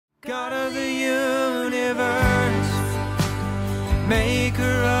God of the universe, maker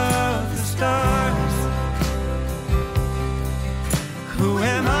of the stars, who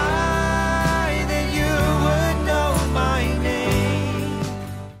am I that you would know my name?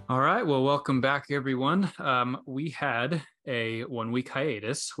 All right, well, welcome back, everyone. We had a 1 week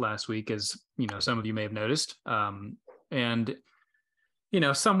hiatus last week, as you know, some of you may have noticed. And you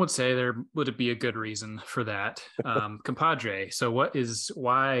know, some would say there would be a good reason for that. Compadre, so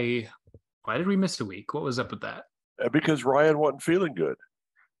why did we miss a week? What was up with that? Because Ryan wasn't feeling good.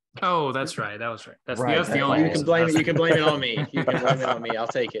 Oh, that's right. That was right. That's Right. the only You reason. can blame it. You can blame it on me. You can blame it on me. I'll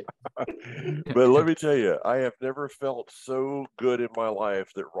take it. But let me tell you, I have never felt so good in my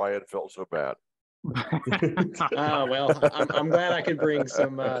life that Ryan felt so bad. Well, I'm glad I could bring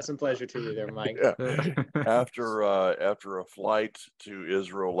some pleasure to you there, Mike. Yeah. After a flight to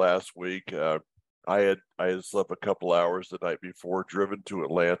Israel last week, I had slept a couple hours the night before, driven to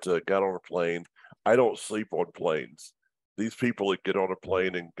Atlanta, got on a plane. I don't sleep on planes. These people that get on a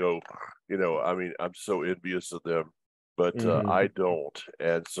plane and go, you know, I mean, I'm so envious of them, but I don't.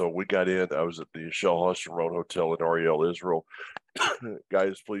 And so we got in. I was at the Shell Huston Hotel in Ariel, Israel.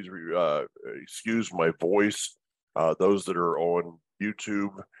 Guys, please excuse my voice. Those that are on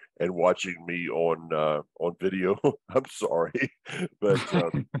YouTube and watching me on video, I'm sorry, but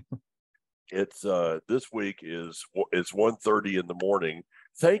it's this week is 1:30 in the morning.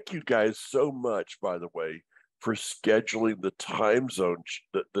 Thank you guys so much, by the way, for scheduling the time zone,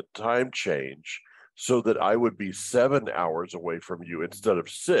 the time change, so that I would be 7 hours away from you instead of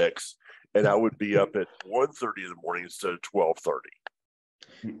 6, and I would be up at 1:30 in the morning instead of 12:30.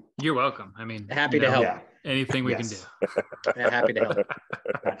 You're welcome. I mean, Happy to help. Yeah. Anything we can do. Happy to help.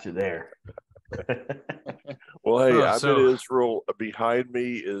 Got you there. Well, hey, I'm in Israel. Behind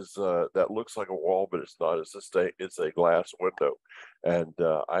me is that looks like a wall, but it's not. It's a glass window, and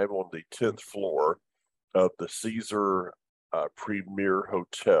I'm on the 10th floor of the Caesar Premier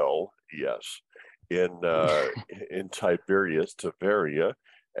Hotel. Yes, in Tiberias, Tiberia,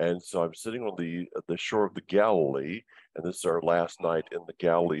 and so I'm sitting on the shore of the Galilee, and this is our last night in the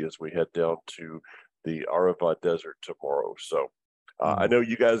Galilee as we head down to the Arava Desert tomorrow. So. I know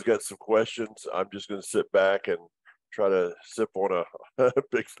you guys got some questions. I'm just going to sit back and try to sip on a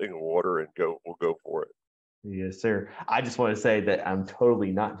big thing of water and we'll go for it. Yes, sir. I just want to say that I'm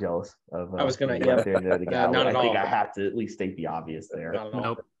totally not jealous of. I was going to, out there to the Galilee. not at all. I think I have to at least state the obvious there. Not at all.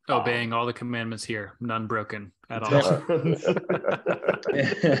 Nope. Obeying all the commandments here, none broken at all.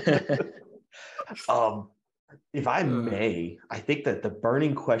 If I may, I think that the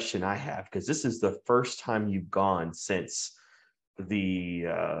burning question I have, because this is the first time you've gone since the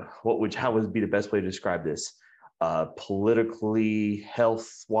how would be the best way to describe this, politically,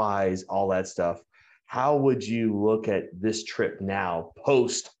 health wise, all that stuff. How would you look at this trip now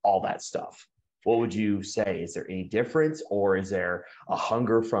post all that stuff? What would you say? Is there any difference, or is there a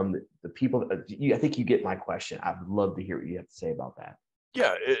hunger from the people? I think you get my question. I would love to hear what you have to say about that.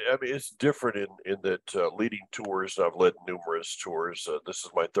 Yeah, I mean, it's different in that leading tours, I've led numerous tours. This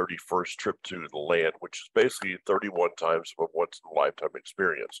is my 31st trip to the land, which is basically 31 times of a once-in-a-lifetime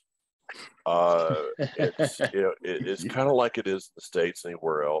experience. It's kind of like it is in the States,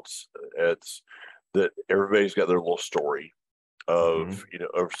 anywhere else. It's that everybody's got their little story of,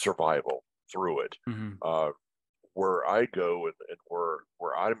 of survival through it. Where I go and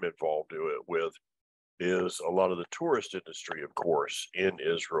where I'm involved with is a lot of the tourist industry, of course, in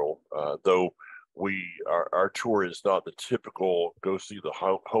Israel. Though our tour is not the typical go see the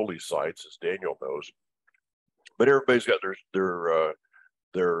holy sites, as Daniel knows, but everybody's got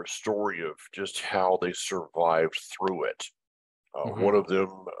their story of just how they survived through it. One of them,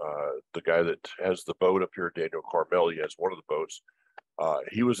 the guy that has the boat up here, Daniel Carmel, he has one of the boats.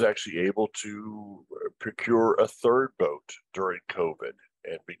 He was actually able to procure a third boat during COVID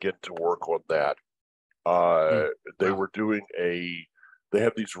and begin to work on that. They were doing they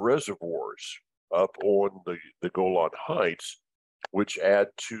have these reservoirs up on the Golan Heights, which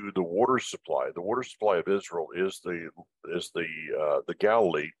add to the water supply. The water supply of Israel is the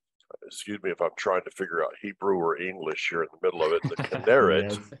Galilee. Excuse me if I'm trying to figure out Hebrew or English here in the middle of it. The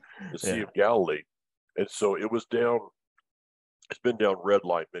Kinneret, the Sea of Galilee, and so it was down. It's been down red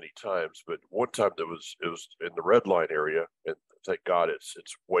line many times, but one time it was in the red line area, and thank God it's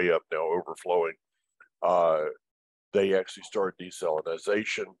way up now, overflowing. They actually started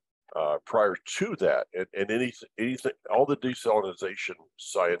desalinization prior to that, and anything, all the desalinization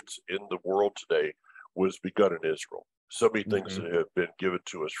science in the world today was begun in Israel. So many things that have been given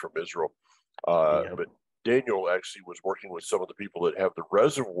to us from Israel. But Daniel actually was working with some of the people that have the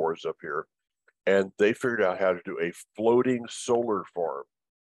reservoirs up here, and they figured out how to do a floating solar farm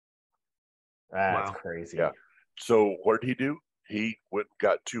That's Wow. crazy. Yeah. So what did he do? He went and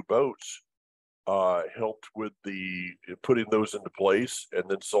got 2 boats, helped with the putting those into place, and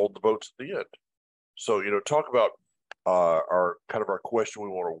then sold the boats at the end. So talk about our question we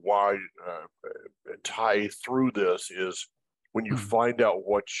want to why tie through this is when you find out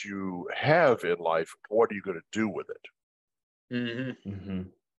what you have in life, what are you going to do with it? Mm-hmm.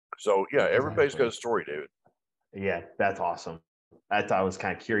 So yeah, everybody's Exactly. got a story, David. Yeah, that's awesome. I was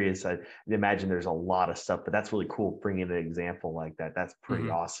kind of curious. I imagine there's a lot of stuff, but that's really cool. Bringing an example like that, that's pretty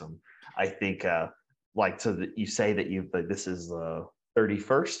awesome. I think, you say that this is the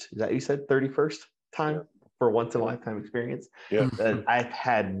 31st. Is that what you said? 31st time for once in a lifetime experience. Yeah. I've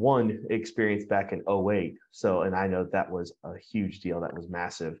had one experience back in '08. So, and I know that was a huge deal. That was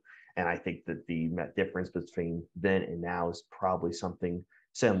massive. And I think that the difference between then and now is probably something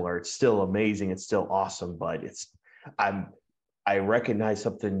similar. It's still amazing. It's still awesome, but I recognize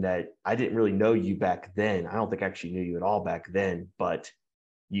something that I didn't really know you back then. I don't think I actually knew you at all back then, but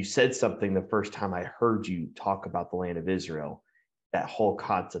you said something the first time I heard you talk about the land of Israel, that whole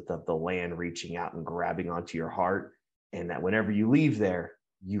concept of the land reaching out and grabbing onto your heart, and that whenever you leave there,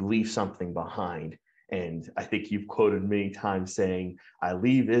 you leave something behind. And I think you've quoted many times saying, I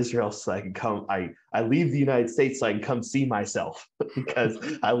leave Israel so I can come, I leave the United States so I can come see myself because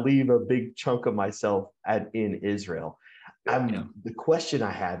I leave a big chunk of myself in Israel. The question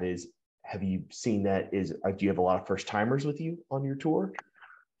I have is, have you seen that? Do you have a lot of first timers with you on your tour?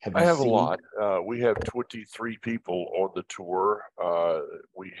 I have a lot. We have 23 people on the tour.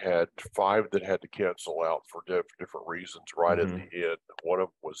 We had 5 that had to cancel out for different reasons right at the end. One of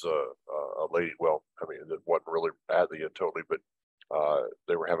them was a lady, well, I mean, it wasn't really at the end totally, but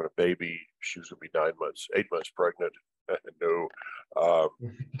they were having a baby. She was going to be 8 months pregnant. No,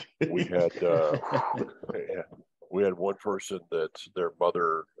 we had we had one person that their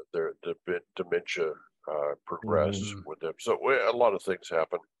mother, their dementia progressed with them. So a lot of things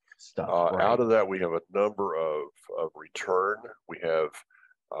happen. Out of that, we have a number of return. We have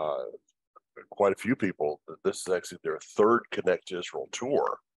quite a few people. This is actually their 3rd Connect Israel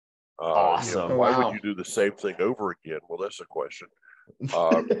tour. Awesome. Why would you do the same thing over again? Well, that's a question.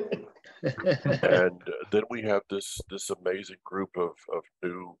 And then we have this amazing group of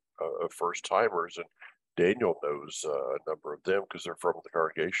new first timers, and Daniel knows a number of them because they're from the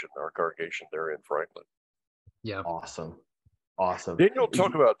congregation. Our congregation there in Franklin. Yeah. Awesome. Daniel,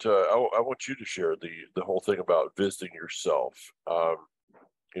 talk about. I want you to share the whole thing about visiting yourself.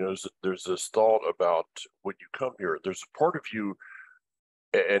 There's this thought about when you come here. There's a part of you,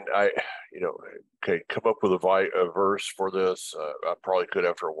 and I, come up with a verse for this. I probably could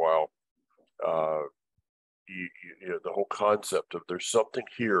after a while. The whole concept of there's something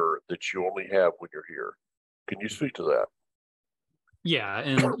here that you only have when you're here. Can you speak to that? Yeah,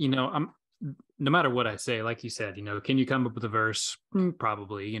 and I'm no matter what I say, like you said, can you come up with a verse?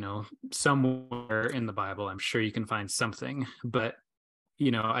 Probably, somewhere in the Bible, I'm sure you can find something. But,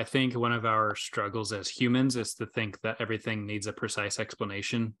 I think one of our struggles as humans is to think that everything needs a precise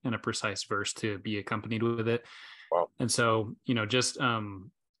explanation and a precise verse to be accompanied with it. Wow. And so, just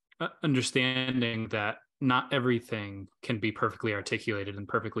understanding that not everything can be perfectly articulated and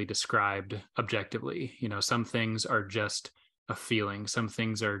perfectly described objectively. Some things are just a feeling. Some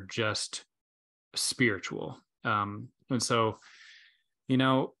things are just spiritual. And so,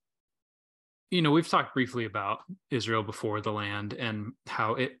 we've talked briefly about Israel before, the land, and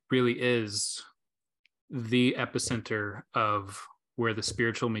how it really is the epicenter of where the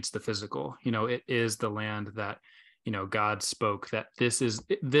spiritual meets the physical. It is the land that, God spoke that this is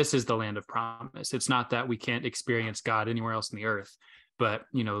the land of promise. It's not that we can't experience God anywhere else in the earth, but,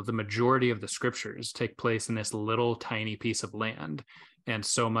 the majority of the scriptures take place in this little tiny piece of land. And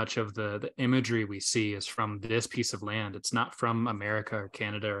so much of the imagery we see is from this piece of land. It's not from America or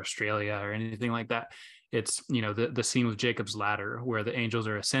Canada or Australia or anything like that. It's, the scene with Jacob's ladder where the angels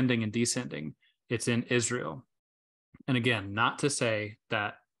are ascending and descending. It's in Israel. And again, not to say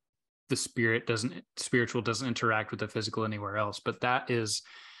that the spiritual doesn't interact with the physical anywhere else, but it's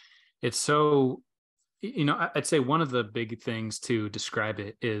so, I'd say one of the big things to describe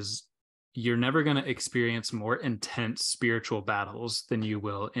it is you're never going to experience more intense spiritual battles than you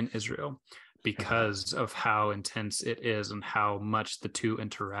will in Israel because of how intense it is and how much the two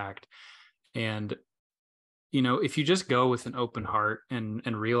interact. And, if you just go with an open heart and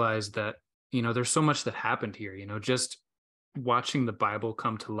realize that, there's so much that happened here, just watching the Bible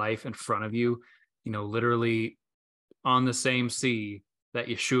come to life in front of you, literally on the same sea that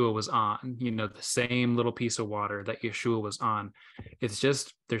Yeshua was on, the same little piece of water that Yeshua was on. It's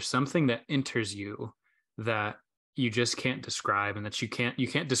just, there's something that enters you that you just can't describe, and that you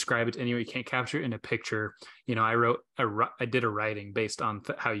can't describe it anyway. You can't capture it in a picture. You know, I did a writing based on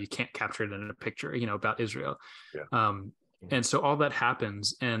how you can't capture it in a picture, you know, about Israel. Yeah. And so all that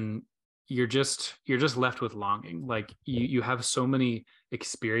happens, and you're just left with longing. Like you have so many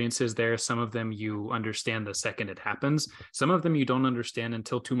experiences there. Some of them you understand the second it happens. Some of them you don't understand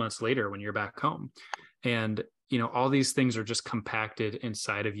until 2 months later when you're back home. And, you know, all these things are just compacted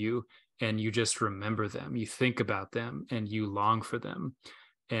inside of you, and you just remember them. You think about them and you long for them.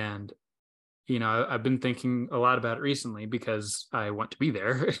 And, you know, I've been thinking a lot about it recently because I want to be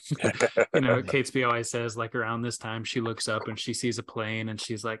there. You know, Catesby always says, like, around this time, she looks up and she sees a plane and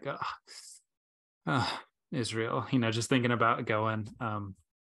she's like, Israel, you know, just thinking about going,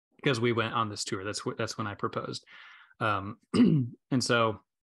 because we went on this tour. That's when I proposed. And so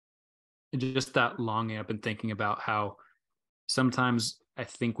just that longing, I've been thinking about how sometimes I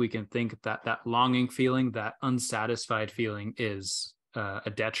think we can think that that longing feeling, that unsatisfied feeling, is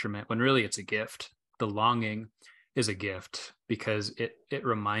a detriment, when really it's a gift. The longing is a gift because it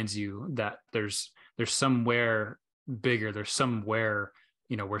reminds you that there's somewhere bigger, there's somewhere,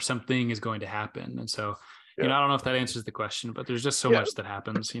 you know, where something is going to happen. And so, you know, I don't know if that answers the question, but there's just so much that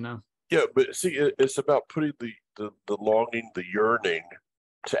happens, you know. Yeah, but see, it's about putting the longing, the yearning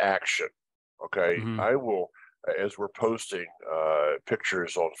to action. Okay, I will, as we're posting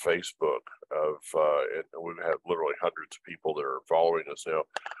pictures on Facebook of, and we have literally hundreds of people that are following us now.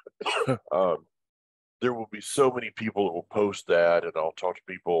 There will be so many people that will post that, and I'll talk to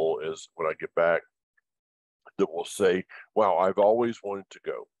people as when I get back that will say, "Wow, I've always wanted to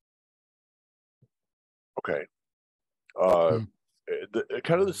go." Okay,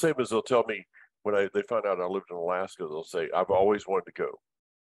 kind of the same as they'll tell me when they find out I lived in Alaska. They'll say, "I've always wanted to go."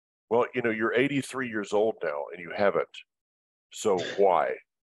 Well, you know, you're 83 years old now and you haven't. So why?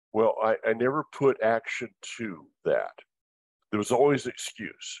 Well, I never put action to that. There was always an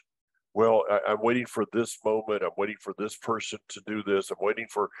excuse. Well, I'm waiting for this moment. I'm waiting for this person to do this. I'm waiting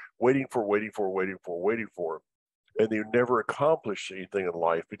for. And you never accomplish anything in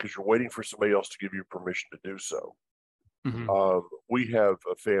life because you're waiting for somebody else to give you permission to do so. We have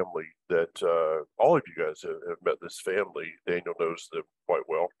a family that all of you guys have met this family. Daniel knows them quite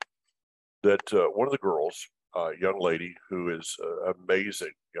well. That one of the girls, young lady who is an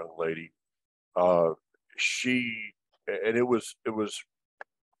amazing young lady, it was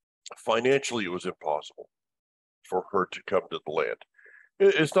financially, it was impossible for her to come to the land.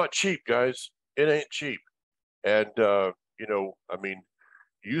 It's not cheap, guys. It ain't cheap. And, you know, I mean,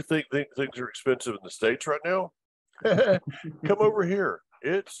 you think things are expensive in the States right now? Come over here.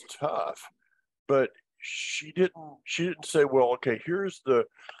 It's tough. But she didn't say, well, okay, here's the,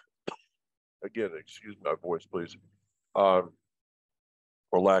 again, excuse my voice, please, or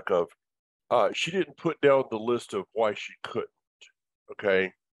lack of. She didn't put down the list of why she couldn't.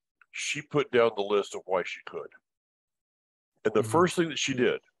 Okay, she put down the list of why she could. And the first thing that she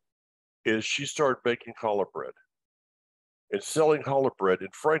did is she started baking challah bread and selling challah bread in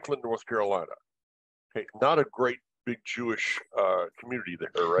Franklin, North Carolina. Okay, not a great big Jewish community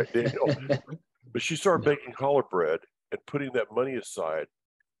there, right, Daniel? But she started baking challah bread and putting that money aside.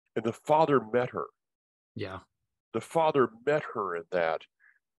 And the father met her. Yeah. The father met her in that.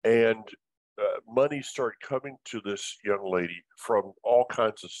 And money started coming to this young lady from all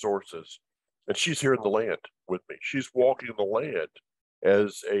kinds of sources. And she's here in the land with me. She's walking the land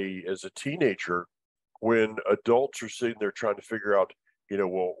as a teenager when adults are sitting there trying to figure out, you know,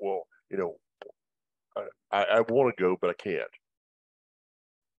 well, you know, I want to go, but I can't.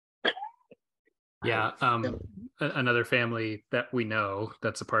 Yeah. Another family that we know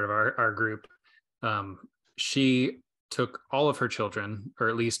that's a part of our group, she took all of her children, or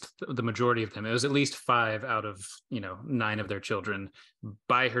at least the majority of them. It was at least 5 out of, you know, 9 of their children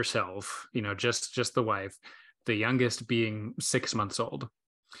by herself, you know, just the wife, the youngest being 6 months old.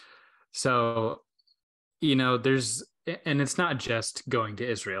 So, you know, and it's not just going to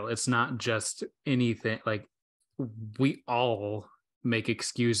Israel. It's not just anything. Like, we all make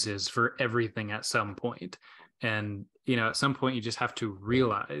excuses for everything at some point. And, you know, at some point you just have to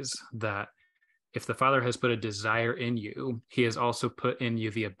realize that if the Father has put a desire in you, he has also put in you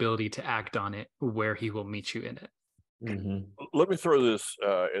the ability to act on it where he will meet you in it. Let me throw this,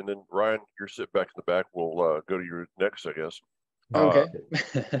 and then Ryan, you're sitting back in the back. We'll go to your next, I guess. Okay.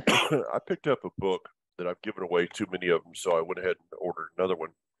 I picked up a book that I've given away too many of them, so I went ahead and ordered another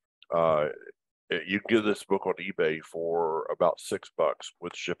one. You can get this book on eBay for about $6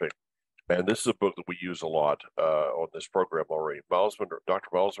 with shipping. And this is a book that we use a lot on this program already. Dr.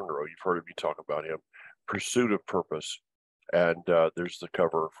 Miles Monroe, you've heard me talk about him. Pursuit of Purpose. And there's the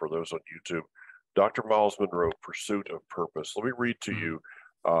cover for those on YouTube. Dr. Miles Monroe, Pursuit of Purpose. Let me read to you.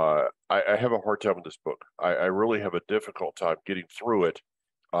 I have a hard time with this book. I really have a difficult time getting through it.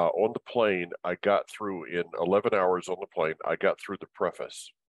 On the plane, I got through in 11 hours on the plane. I got through the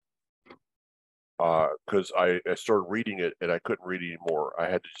preface because I started reading it and I couldn't read anymore. I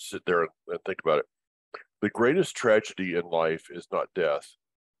had to just sit there and think about it. The greatest tragedy in life is not death,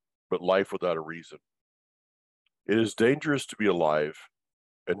 but life without a reason. It is dangerous to be alive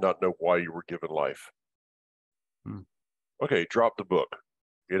and not know why you were given life. Okay, drop the book.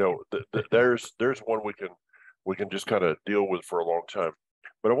 You know, there's one we can just kind of deal with for a long time.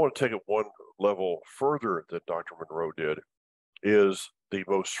 But I want to take it one level further than Dr. Monroe did. Is the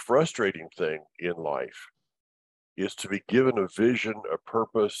most frustrating thing in life is to be given a vision, a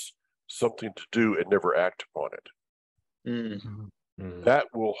purpose, something to do, and never act upon it. That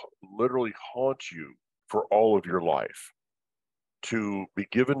will literally haunt you for all of your life. To be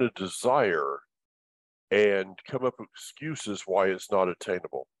given a desire and come up with excuses why it's not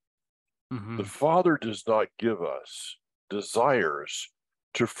attainable. The Father does not give us desires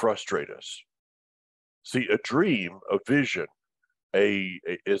to frustrate us. See, a dream, a vision,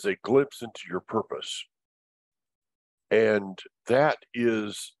 is a glimpse into your purpose. And that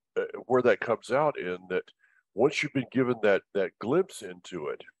is where that comes out in that once you've been given that glimpse into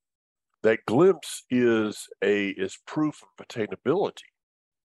it, that glimpse is proof of attainability.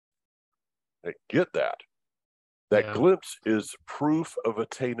 Get that. That glimpse is proof of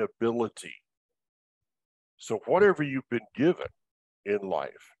attainability. So whatever you've been given in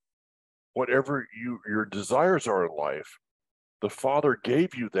life, whatever your desires are in life, the Father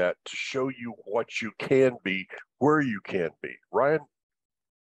gave you that to show you what you can be, where you can be. Ryan?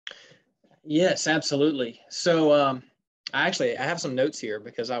 Yes, absolutely. So I have some notes here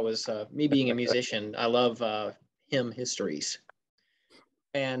because I was, me being a musician, I love hymn histories.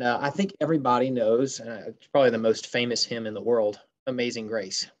 And I think everybody knows, it's probably the most famous hymn in the world, Amazing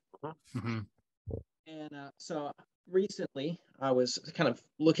Grace. And so recently I was kind of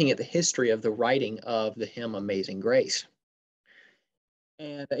looking at the history of the writing of the hymn Amazing Grace.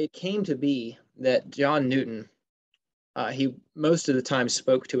 And it came to be that John Newton, he most of the time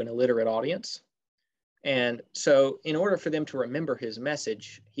spoke to an illiterate audience. And so in order for them to remember his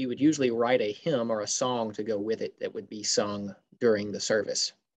message, he would usually write a hymn or a song to go with it that would be sung during the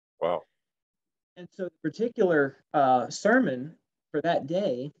service. Wow. And so the particular sermon for that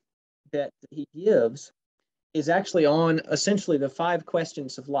day that he gives is actually on essentially the 5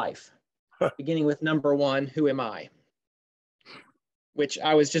 questions of life, beginning with number 1, who am I? Which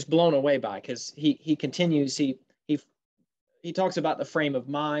I was just blown away by because he continues, he talks about the frame of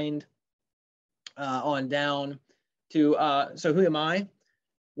mind on down to, so who am I?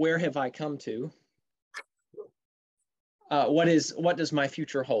 Where have I come to? What does my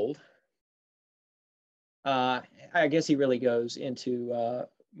future hold? I guess he really goes into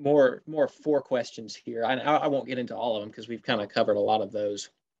more 4 questions here. I won't get into all of them because we've kind of covered a lot of those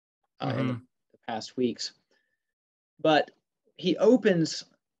in the past weeks. But he opens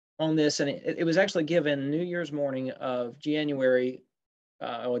on this, and it was actually given New Year's morning of January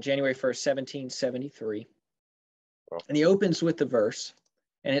 1st, 1773. And he opens with the verse,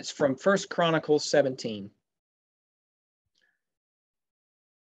 and it's from 1 Chronicles 17.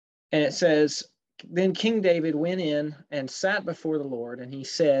 And it says, then King David went in and sat before the Lord, and he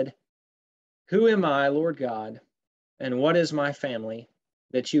said, who am I, Lord God, and what is my family,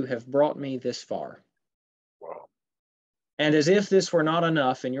 that you have brought me this far? Wow. And as if this were not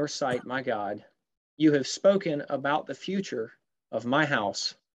enough in your sight, my God, you have spoken about the future of my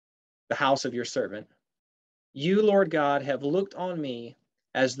house, the house of your servant. You, Lord God, have looked on me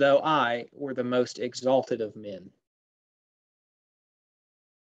as though I were the most exalted of men.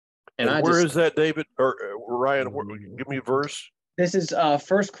 And where is that, David or Ryan? Give me a verse. This is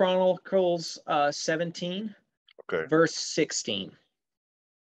 1 Chronicles 17, verse 16.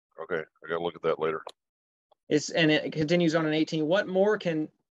 Okay, I gotta look at that later. And it continues on in 18. What more can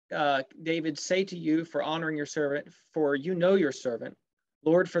David say to you for honoring your servant? For you know your servant.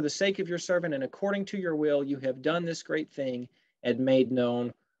 Lord, for the sake of your servant and according to your will, you have done this great thing and made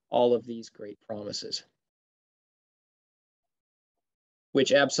known all of these great promises.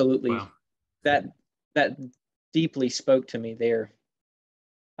 Which absolutely, that deeply spoke to me there.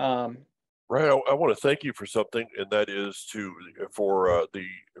 Right, I want to thank you for something, and that is for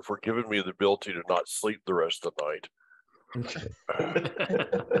giving me the ability to not sleep the rest of the night.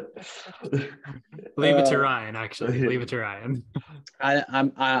 Leave it to Ryan. Actually, leave it to Ryan.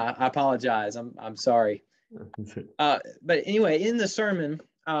 I apologize. I'm sorry. But anyway, in the sermon,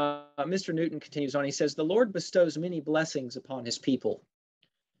 Mr. Newton continues on. He says, the Lord bestows many blessings upon his people.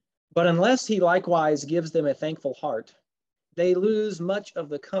 But unless he likewise gives them a thankful heart, they lose much of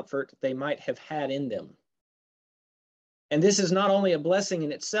the comfort they might have had in them. And this is not only a blessing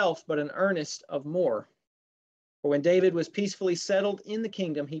in itself, but an earnest of more. For when David was peacefully settled in the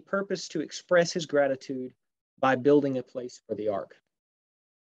kingdom, he purposed to express his gratitude by building a place for the ark.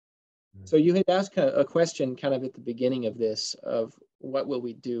 So you had asked a question kind of at the beginning of this of what will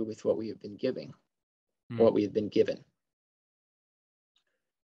we do with what we have been giving, what we have been given.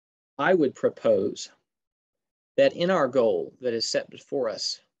 I would propose that in our goal that is set before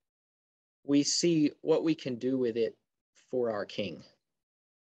us, we see what we can do with it for our King.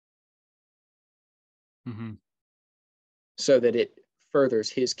 Mm-hmm. So that it furthers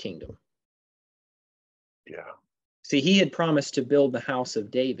his kingdom. Yeah. See, he had promised to build the house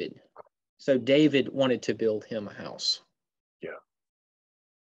of David. So David wanted to build him a house. Yeah.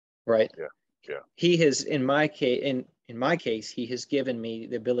 Right? Yeah. Yeah. He has, in my case, he has given me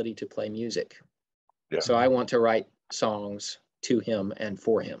the ability to play music. Yeah. So I want to write songs to him and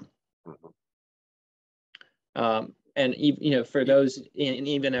for him. Mm-hmm. And you know, for those in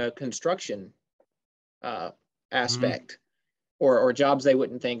even a construction aspect, or jobs they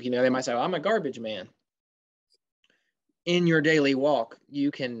wouldn't think, you know, they might say, oh, I'm a garbage man. In your daily walk,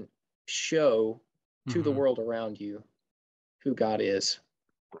 you can show to the world around you who God is.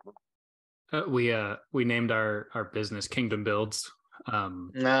 We named our business Kingdom Builds.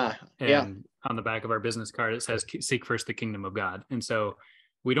 And on the back of our business card, it says, seek first the kingdom of God. And so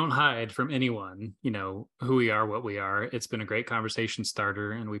we don't hide from anyone, you know, who we are, what we are. It's been a great conversation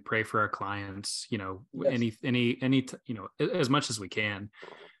starter, and we pray for our clients, you know, yes. any, you know, as much as we can.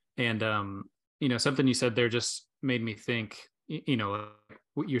 And, you know, something you said there just made me think, you know,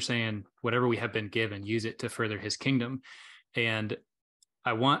 what you're saying, whatever we have been given, use it to further his kingdom. And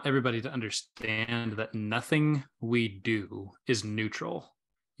I want everybody to understand that nothing we do is neutral.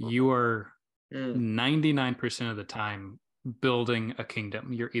 You are 99% of the time building a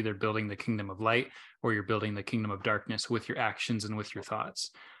kingdom. You're either building the kingdom of light or you're building the kingdom of darkness with your actions and with your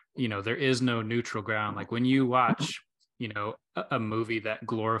thoughts. You know, there is no neutral ground. Like when you watch, you know, a movie that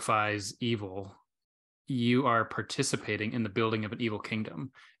glorifies evil, you are participating in the building of an evil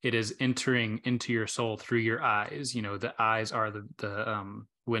kingdom. It is entering into your soul through your eyes. You know, the eyes are the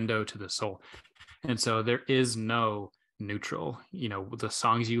window to the soul. And so there is no neutral. You know, the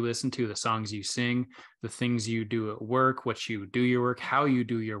songs you listen to, the songs you sing, the things you do at work, what you do your work, how you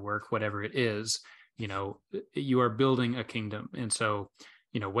do your work, whatever it is, you know, you are building a kingdom. And so,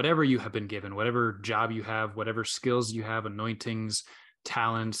 you know, whatever you have been given, whatever job you have, whatever skills you have, anointings,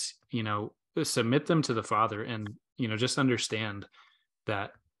 talents, you know, submit them to the Father, and, you know, just understand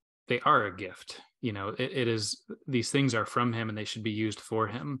that they are a gift. You know, it is, these things are from him and they should be used for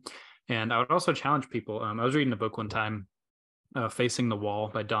him. And I would also challenge people. I was reading a book one time, Facing the Wall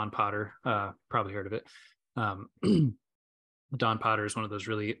by Don Potter. Probably heard of it. Don Potter is one of those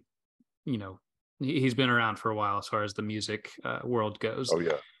really, you know, he's been around for a while as far as the music world goes. Oh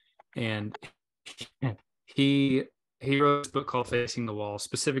yeah. And he wrote a book called Facing the Wall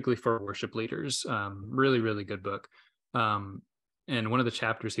specifically for worship leaders. Really, really good book. And one of the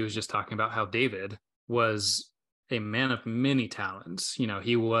chapters, he was just talking about how David was a man of many talents. You know,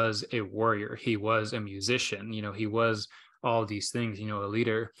 he was a warrior, he was a musician, you know, he was all these things, you know, a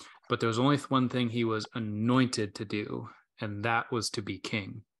leader, but there was only one thing he was anointed to do, and that was to be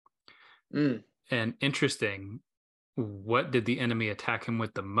king. And interesting, what did the enemy attack him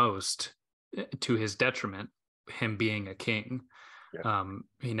with the most to his detriment? Him being a king. Yeah.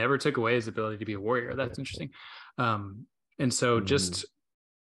 He never took away his ability to be a warrior. That's interesting. And so just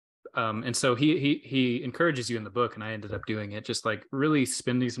and so he encourages you in the book, and I ended up doing it, just like really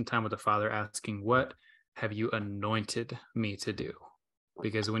spending some time with the Father, asking, what have you anointed me to do?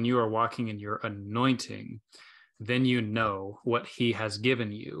 Because when you are walking in your anointing, then you know what he has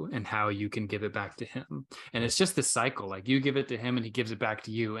given you and how you can give it back to him. And it's just this cycle, like you give it to him and he gives it back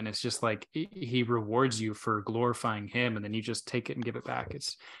to you. And it's just like he rewards you for glorifying him, and then you just take it and give it back.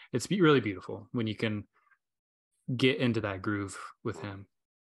 It's really beautiful when you can get into that groove with him.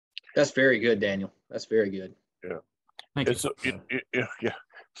 That's very good, Daniel. That's very good. Yeah. Thank you. So, yeah.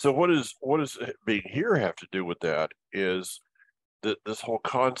 So what does being here have to do with that is that this whole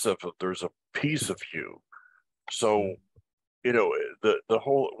concept of there's a piece of you. So, you know, the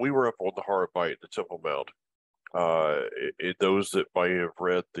whole, we were up on the Harabite, the Temple Mount. Those that might have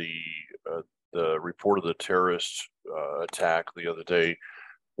read the report of the terrorist attack the other day,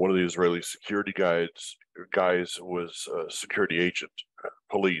 one of the Israeli security guys was a security agent,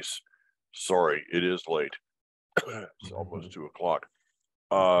 police. Sorry, it is late. It's almost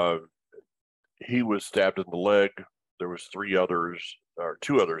 2:00. He was stabbed in the leg. There was 3 others or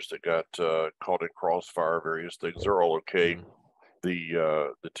two others that got caught in crossfire, various things. They're all okay.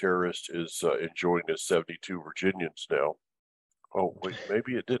 The terrorist is enjoying his 72 Virginians now. Oh wait,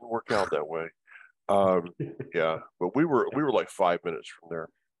 maybe it didn't work out that way. Yeah, but we were like 5 minutes from there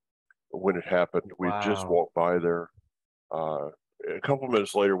when it happened. We just Wow. walked by there. A couple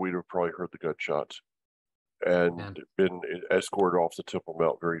minutes later, we'd have probably heard the gunshots and Man. been escorted off the Temple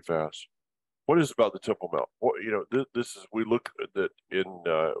Mount very fast. What is about the Temple Mount? What, you know, this is, we look at that in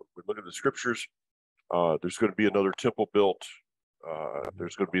we look at the scriptures. There's going to be another temple built.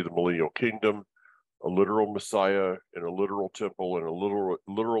 There's going to be the millennial kingdom, a literal Messiah, and a literal temple, and a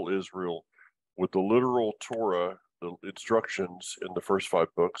literal Israel, with the literal Torah, the instructions in the first 5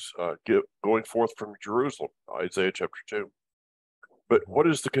 books, going forth from Jerusalem, Isaiah chapter 2. But what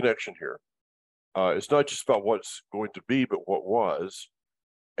is the connection here? It's not just about what's going to be, but what was.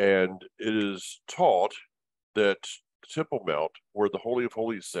 And it is taught that the Temple Mount, where the Holy of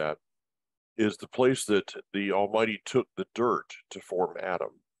Holies sat, is the place that the Almighty took the dirt to form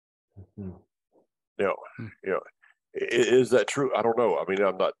Adam. Now, you know, is that true? I don't know. I mean,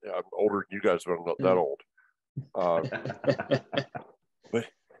 I'm older than you guys, but I'm not that old. But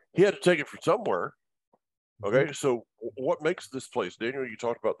he had to take it from somewhere. Okay, so what makes this place? Daniel, you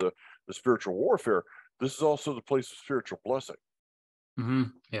talked about the spiritual warfare. This is also the place of spiritual blessing.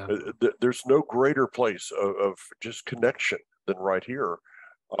 Yeah. There's no greater place of just connection than right here.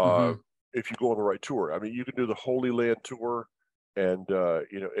 If you go on the right tour, I mean, you can do the Holy Land tour, and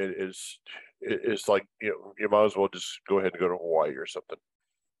you know, it's like, you know, you might as well just go ahead and go to Hawaii or something.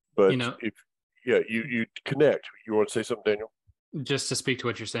 But You know, if you connect. You want to say something, Daniel? just to speak to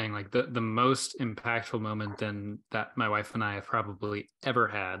what you're saying, like the most impactful moment then that my wife and I have probably ever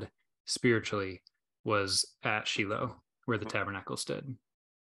had spiritually was at Shiloh, where the tabernacle stood.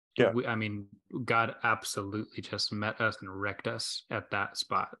 Yeah. I mean, God absolutely just met us and wrecked us at that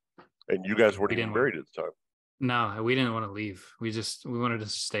spot. And you guys weren't even married at the time. No, we didn't want to leave. We wanted to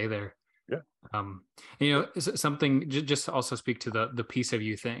stay there. Yeah. You know, something just to also speak to the piece of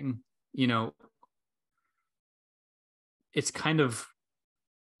you thing, you know, it's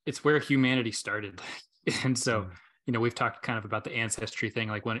where humanity started. And so, you know, we've talked kind of about the ancestry thing,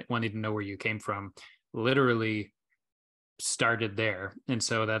 like wanting to know where you came from, literally started there. And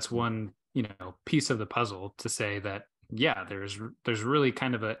so that's one, you know, piece of the puzzle to say that, yeah, there's really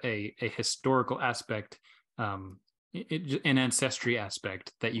kind of a historical aspect, an ancestry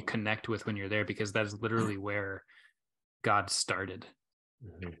aspect that you connect with when you're there, because that's literally where God started.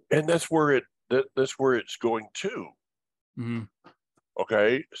 And that's where it's going to.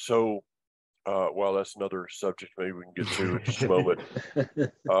 Okay, so well, that's another subject maybe we can get to in just a moment.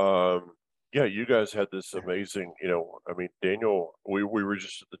 Yeah, you guys had this amazing, you know, I mean, Daniel, we were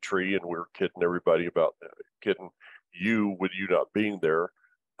just at the tree and we were kidding everybody about kidding you with you not being there,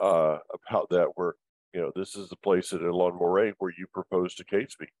 about that, where, you know, this is the place at Elon Moray where you proposed to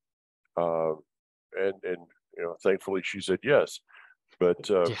Catesby. And you know, thankfully she said yes. But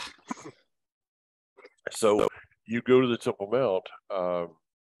Yeah. so you go to the Temple Mount,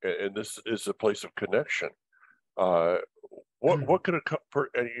 and this is a place of connection. What can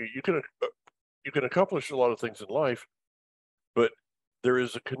you can accomplish a lot of things in life, but there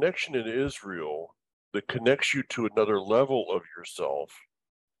is a connection in Israel that connects you to another level of yourself,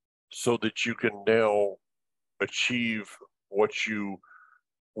 so that you can now achieve what you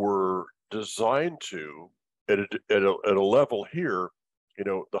were designed to at a level here. You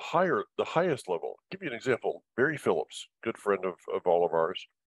know, the highest level. I'll give you an example. Barry Phillips, good friend of all of ours.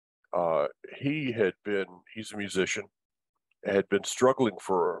 He's a musician, had been struggling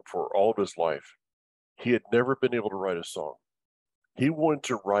for all of his life. He had never been able to write a song. He wanted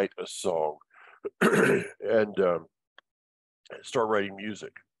to write a song and start writing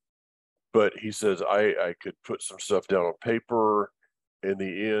music. But he says, I could put some stuff down on paper. In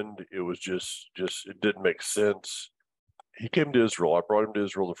the end, it was just it didn't make sense. He came to Israel. I brought him to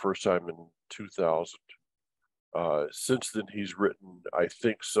Israel the first time in 2000. Since then, he's written, I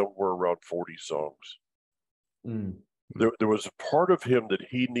think, somewhere around 40 songs. There was a part of him that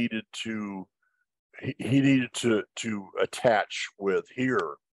he needed to attach with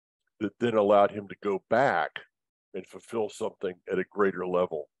here, that then allowed him to go back and fulfill something at a greater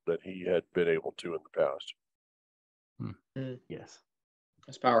level than he had been able to in the past. Yes,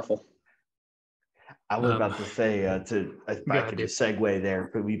 that's powerful. I was about to say, if I could just segue there,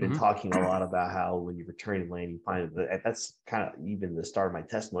 but we've been talking a lot about how when you return to land, you find that's kind of even the start of my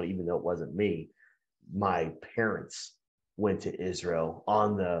testimony, even though it wasn't me. My parents went to Israel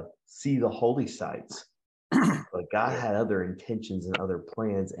see the holy sites, but God had other intentions and other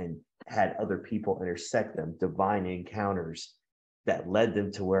plans and had other people intersect them, divine encounters that led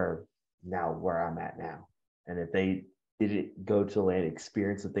them to where I'm at now. And if they didn't go to the land,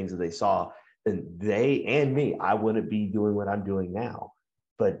 experience the things that they saw, then they and me, I wouldn't be doing what I'm doing now.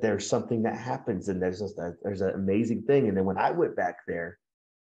 But there's something that happens, and there's an amazing thing. And then when I went back there,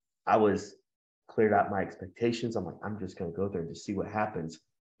 I was cleared out my expectations. I'm like, I'm just going to go there and just see what happens.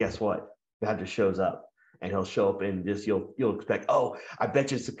 Guess what? God just shows up, and he'll show up and just, you'll expect, oh, I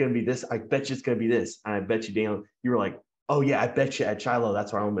bet you it's going to be this. I bet you it's going to be this. And I bet you, Daniel, you were like, oh yeah, I bet you at Shiloh,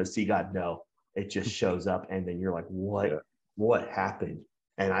 that's where I'm going to see God. No, it just shows up. And then you're like, what happened?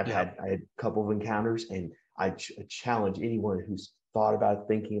 And I had a couple of encounters, and I challenge anyone who's thought about it,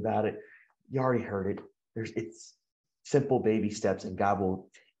 thinking about it. You already heard it. It's simple baby steps, and God will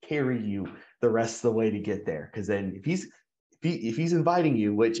carry you the rest of the way to get there. Because then if he's inviting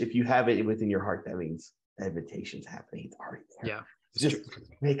you, which if you have it within your heart, that means the invitation's happening. It's already there. Yeah. Just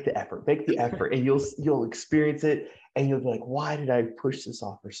make the effort, and you'll experience it, and you'll be like, why did I push this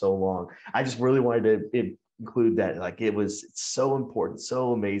off for so long? I just really wanted to include that. Like, it's so important,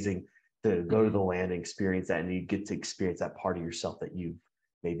 so amazing to go to the land and experience that, and you get to experience that part of yourself that you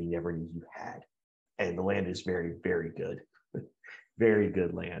maybe never knew you had. And the land is very, very good. Very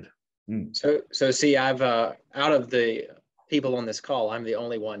good land. So see, I've out of the people on this call, I'm the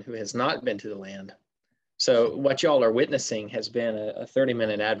only one who has not been to the land. So what y'all are witnessing has been a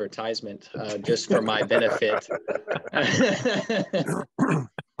 30-minute advertisement just for my benefit.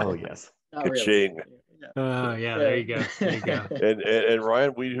 Oh yes. Ka-ching. Yeah, there you go. There you go. And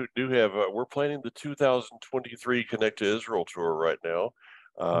Ryan, we do have we're planning the 2023 Connect to Israel tour right now.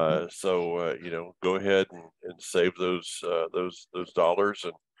 So go ahead and save those dollars,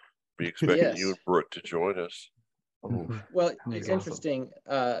 and be expecting you and Brooke to join us. Well, it's interesting.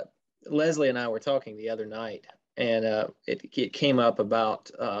 Leslie and I were talking the other night, and it came up about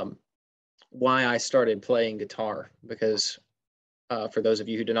why I started playing guitar, because for those of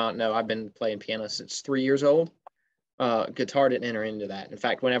you who do not know, I've been playing piano since 3 years old. Guitar didn't enter into that. In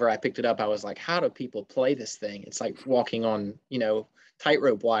fact, whenever I picked it up, I was like, how do people play this thing? It's like walking on,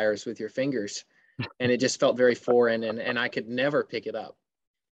 tightrope wires with your fingers. And it just felt very foreign, and I could never pick it up.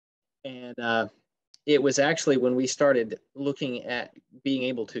 And it was actually when we started looking at being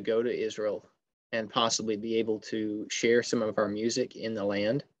able to go to Israel and possibly be able to share some of our music in the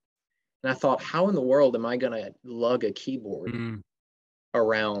land. And I thought, how in the world am I going to lug a keyboard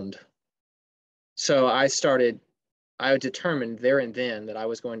around? So I determined there and then that I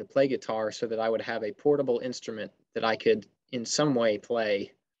was going to play guitar so that I would have a portable instrument that I could in some way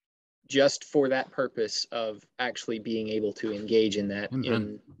play, just for that purpose of actually being able to engage in that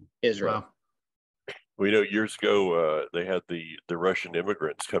in Israel. Wow. Well, years ago, they had the Russian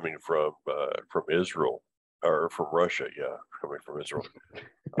immigrants coming from Israel, or from Russia. Yeah, coming from Israel.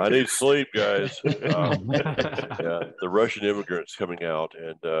 I need sleep, guys. The Russian immigrants coming out.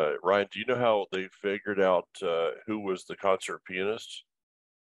 And Ryan, do you know how they figured out who was the concert pianist?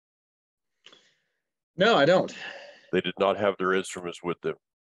 No, I don't. They did not have their instruments with them.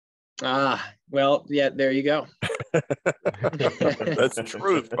 Well, yeah, there you go. That's the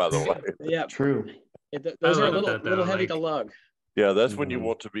truth, by the way. Yeah, true. Those are a little heavy to lug. Yeah, that's when you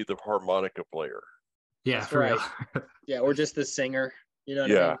want to be the harmonica player. Yeah, that's for right. real. Yeah, or just the singer. You know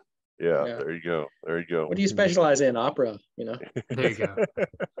what I mean? Yeah, there you go. What do you specialize in? Opera, There you go.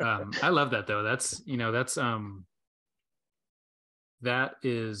 I love that though. That's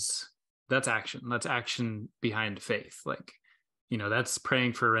that's action. That's action behind faith. Like, that's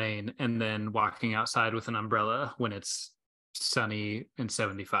praying for rain and then walking outside with an umbrella when it's sunny and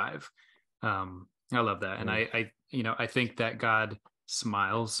 75. I love that. And I think that God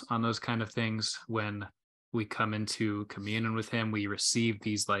smiles on those kind of things when we come into communion with him. We receive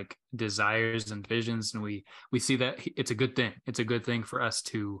these like desires and visions, and we see that it's a good thing. It's a good thing for us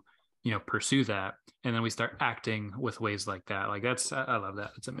to, pursue that. And then we start acting with ways like that. Like I love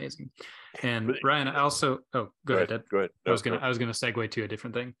that. It's amazing. And Ryan, I also, go ahead. Go ahead. No, I was going to segue to a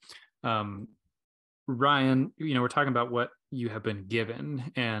different thing. Ryan, we're talking about what you have been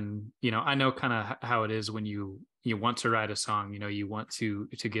given, and I know kind of how it is when you want to write a song. You want to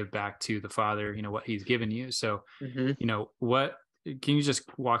give back to the Father, what He's given you. So, what can you just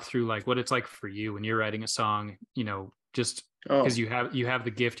walk through like what it's like for you when you're writing a song? Just because you have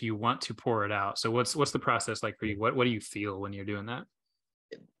the gift, you want to pour it out. So what's the process like for you? What do you feel when you're doing that?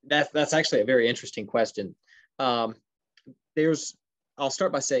 That's actually a very interesting question. I'll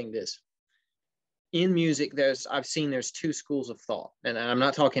start by saying this. In music, I've seen there's two schools of thought, and I'm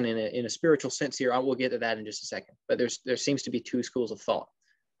not talking in a spiritual sense here. I will get to that in just a second. But there seems to be two schools of thought.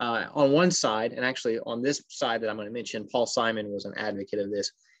 On one side, and actually on this side that I'm going to mention, Paul Simon was an advocate of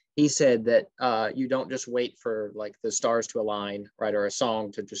this. he said that you don't just wait for like the stars to align, right, or a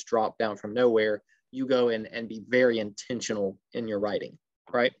song to just drop down from nowhere. You go in and be very intentional in your writing,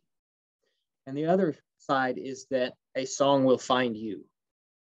 right? And the other side is that a song will find you.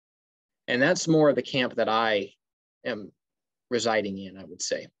 And that's more of the camp that I am residing in, I would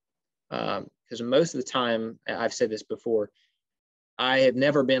say. Because most of the time, I've said this before, I have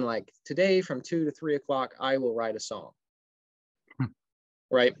never been like, today from 2 to 3 o'clock, I will write a song.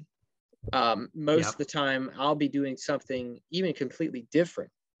 Right? Most of the time, I'll be doing something even completely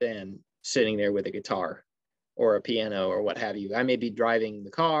different than sitting there with a guitar or a piano or what have you. I may be driving the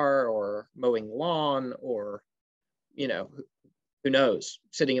car or mowing the lawn or, you know, who knows,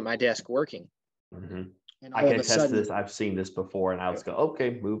 sitting at my desk working. Mm-hmm. And I all can of a attest to sudden, this. I've seen this before, and I was go,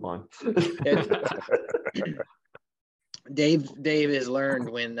 okay, move on. Dave has learned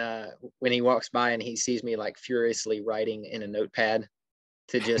when he walks by and he sees me like furiously writing in a notepad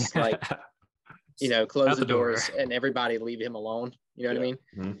to just like, you know, close the doors and everybody leave him alone. You know what I mean?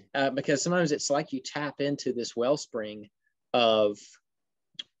 Mm-hmm. Because sometimes it's like you tap into this wellspring of,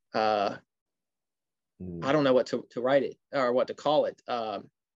 I don't know what to write it or what to call it.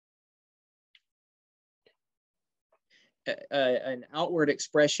 An outward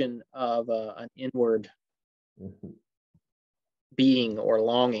expression of an inward being or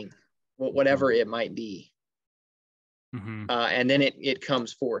longing, whatever it might be. Mm-hmm. And then it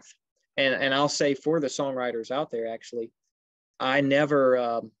comes forth. And I'll say for the songwriters out there, actually, I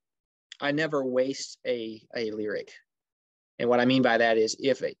never waste a lyric. And what I mean by that is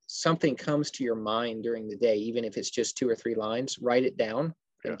if something comes to your mind during the day, even if it's just 2 or 3 lines, write it down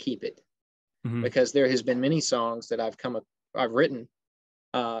and keep it. Mm-hmm. Because there has been many songs that I've written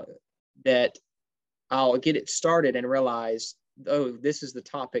that I'll get it started and realize, oh, this is the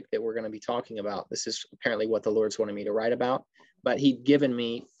topic that we're going to be talking about. This is apparently what the Lord's wanted me to write about. But he'd given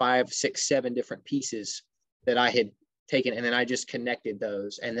me 5, 6, 7 different pieces that I had taken, and then I just connected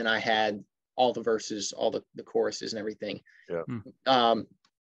those. And then I had all the verses, all the choruses and everything. Yeah.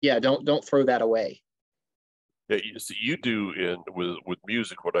 Don't throw that away. Yeah, so you do with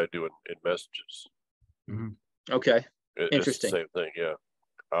music what I do in messages. Mm-hmm. Okay, interesting. It's the same thing, yeah.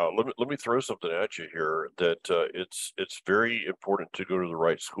 Let me throw something at you here that it's very important to go to the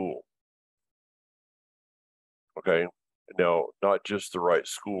right school. Okay, now not just the right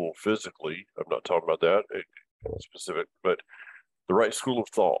school physically. I'm not talking about that specific, but the right school of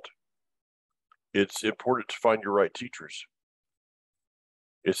thought. It's important to find your right teachers.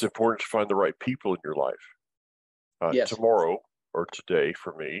 It's important to find the right people in your life. Yes. Tomorrow or today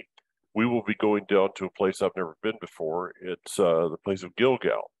for me, we will be going down to a place I've never been before. It's the place of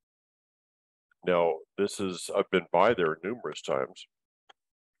Gilgal. Now, I've been by there numerous times.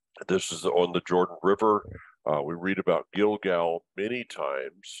 This is on the Jordan River. We read about Gilgal many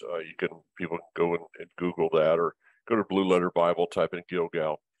times. People can go and Google that or go to Blue Letter Bible, type in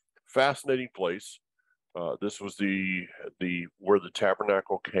Gilgal. Fascinating place. This was the where the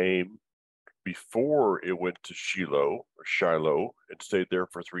tabernacle came before it went to Shiloh and stayed there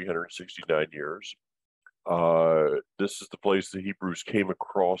for 369 years. This is the place the Hebrews came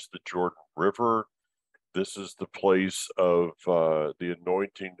across the Jordan River. This is the place of the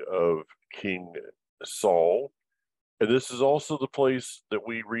anointing of King Saul. And this is also the place that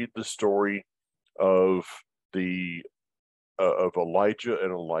we read the story of of Elijah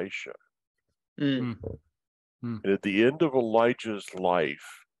and Elisha. Mm-hmm. And at the end of Elijah's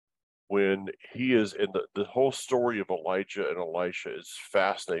life, when he is in the whole story of Elijah and Elisha is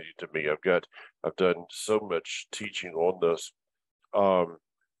fascinating to me. I've done so much teaching on this.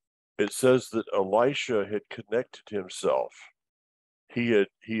 It says that Elisha had connected himself. He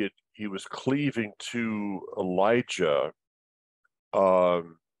was cleaving to Elijah,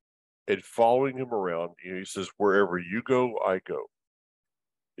 and following him around. He says, "Wherever you go, I go."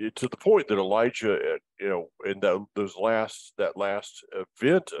 To the point that Elijah, in that last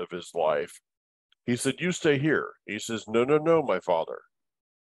event of his life, he said, "You stay here." He says, "No, my father.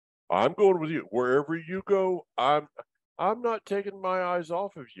 I'm going with you. Wherever you go, I'm not taking my eyes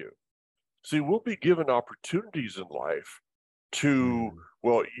off of you." See, we'll be given opportunities in life to,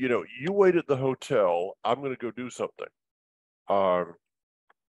 you wait at the hotel. I'm going to go do something. I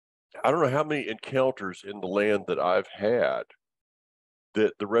don't know how many encounters in the land that I've had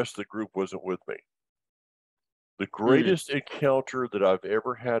that the rest of the group wasn't with me. The greatest encounter that I've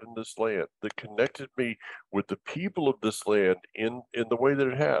ever had in this land that connected me with the people of this land in the way that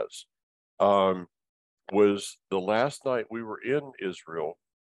it has was the last night we were in Israel,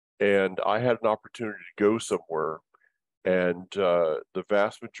 and I had an opportunity to go somewhere, and the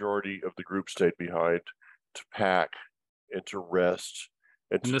vast majority of the group stayed behind to pack and to rest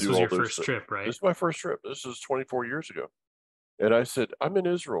and to this do was all your those first things. trip, right? This is my first trip. This is 24 years ago. And I said, I'm in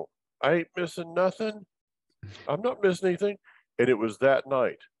Israel. I ain't missing nothing. I'm not missing anything. And it was that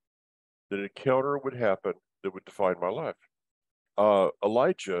night that an encounter would happen that would define my life.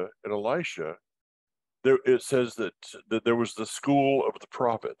 Elijah and Elisha, it says that there was the school of the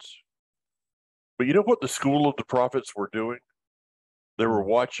prophets. But you know what the school of the prophets were doing? They were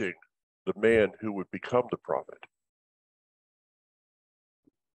watching the man who would become the prophet.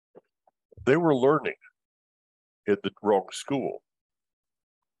 They were learning in the wrong school.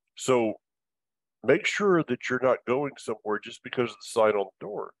 So make sure that you're not going somewhere just because of the sign on the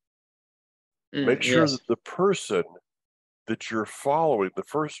door. Make sure Yes. that the person that you're following, the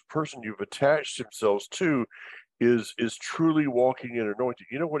first person you've attached themselves to, is truly walking in anointing.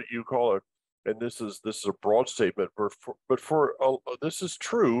 You know what you call it, and this is a broad statement, but for this is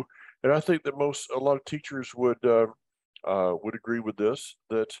true, and I think that a lot of teachers would agree with this.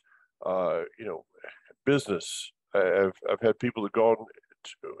 That business. I've had people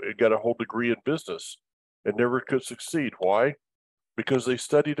that got a whole degree in business and never could succeed. Why? Because they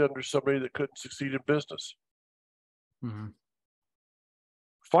studied under somebody that couldn't succeed in business. Mm-hmm.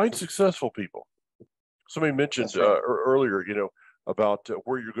 Find successful people. Somebody mentioned earlier, about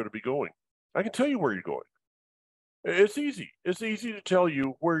where you're going to be going. I can tell you where you're going. It's easy. It's easy to tell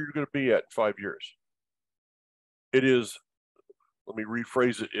you where you're going to be at in 5 years. It is, let me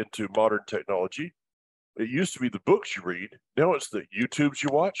rephrase it into modern technology. It used to be the books you read. Now it's the YouTubes you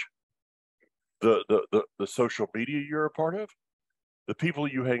watch, the social media you're a part of, the people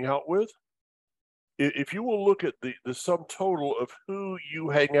you hang out with. If you will look at the sum total of who you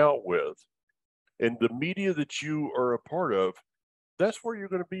hang out with and the media that you are a part of, that's where you're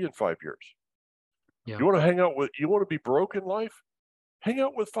going to be in 5 years. Yeah. You want to be broke in life? Hang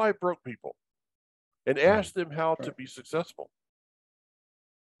out with 5 broke people and ask them how to be successful.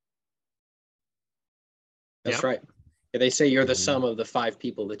 That's right. Yeah, they say you're the sum of the 5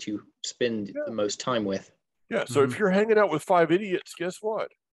 people that you spend the most time with. Yeah. So if you're hanging out with 5 idiots, guess what?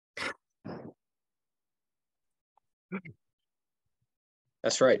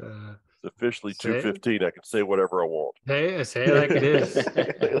 That's right. It's officially 2:15. I can say whatever I want. Hey, say it like it is.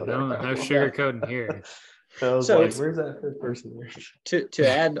 No sugarcoating here. I was So like, where's that fifth person there? To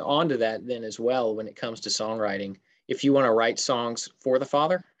add on to that then as well, when it comes to songwriting, if you want to write songs for the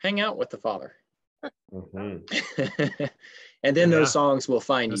Father, hang out with the Father. Mm-hmm. And then those songs will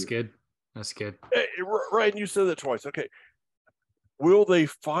find That's you. good. That's good. Hey, Ryan, you said that twice. Okay. Will they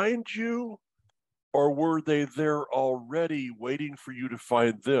find you, or were they there already waiting for you to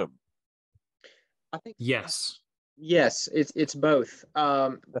find them? I think yes. Yes, it's both.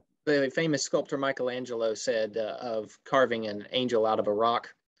 The famous sculptor Michelangelo said of carving an angel out of a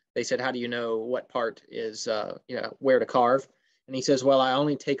rock. They said, "How do you know what part is where to carve?" And he says, "Well, I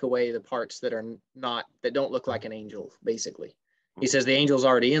only take away the parts that don't look like an angel." Basically, he says the angel's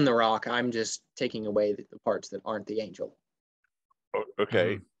already in the rock. I'm just taking away the parts that aren't the angel.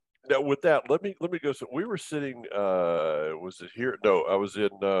 Okay. Now with that, let me go. So we were sitting. Was it here? No, I was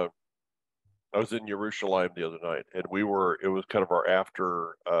in Jerusalem the other night, and it was kind of our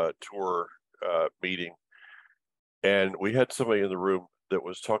after tour meeting, and we had somebody in the room that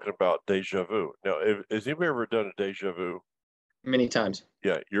was talking about deja vu. Now, has anybody ever done a deja vu? Many times.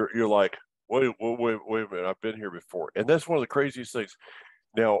 Yeah, you're like, wait a minute, I've been here before, and that's one of the craziest things.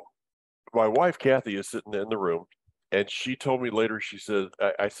 Now, my wife Kathy is sitting in the room, and she told me later. She said,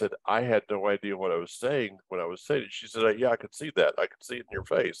 I said I had no idea what I was saying when I was saying it. She said, yeah, I could see that. I could see it in your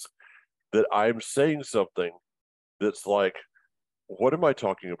face that I'm saying something that's like, what am I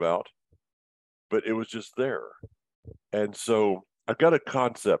talking about? But it was just there. And so I got a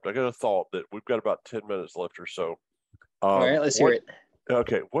concept, I got a thought that we've got about 10 minutes left or so. All right, let's hear it.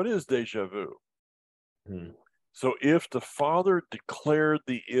 Okay, what is deja vu? So if the Father declared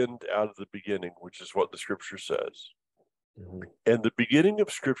the end out of the beginning, which is what the scripture says, and the beginning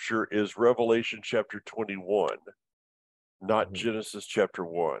of scripture is Revelation chapter 21, not Genesis chapter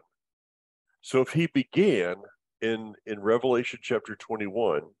 1. So if he began in Revelation chapter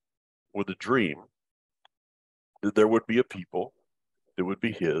 21 with a dream, that there would be a people that would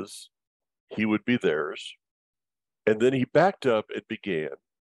be his, he would be theirs, and then he backed up and began,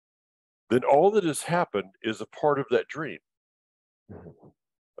 then all that has happened is a part of that dream.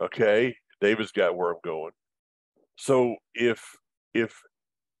 Okay, David's got where I'm going. So if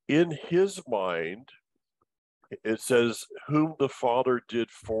in his mind it says whom the Father did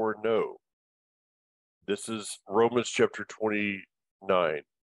foreknow, this is Romans chapter 29.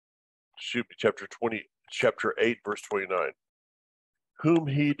 Chapter 8, verse 29. Whom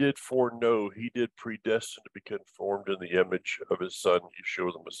he did foreknow, he did predestine to be conformed in the image of his Son,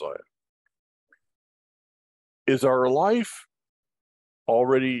 Yeshua the Messiah. Is our life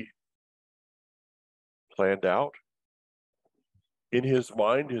already planned out? In his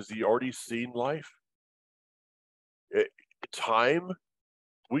mind, has he already seen life? Time,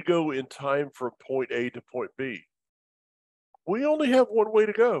 we go in time from point A to point B. We only have one way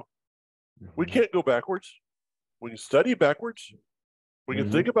to go. We can't go backwards. We can study backwards. We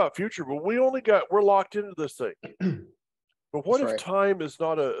can think about future, but we're locked into this thing. But what if time is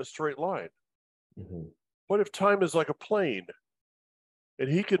not a straight line? What if time is like a plane and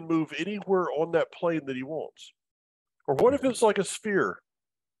he can move anywhere on that plane that he wants? Or what if it's like a sphere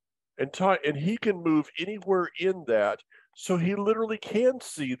and he can move anywhere in that, so he literally can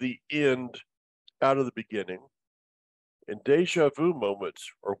see the end out of the beginning? And deja vu moments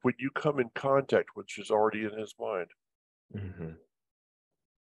are when you come in contact with which is already in his mind.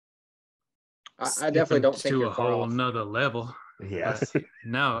 I definitely don't think to you're a far whole off. nother level. Yes.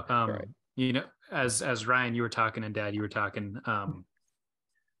 No, you know, as Ryan, you were talking, and Dad, you were talking,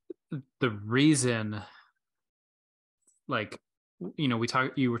 the reason, like, you know, we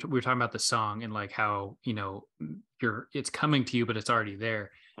were talking about the song and like how, you know, it's coming to you, but it's already there.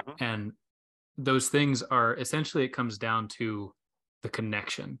 And those things are essentially, it comes down to the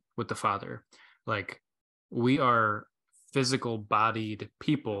connection with the Father. Like, we are physical bodied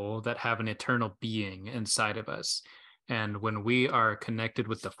people that have an eternal being inside of us. And when we are connected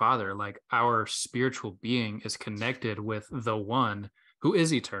with the Father, like, our spiritual being is connected with the one who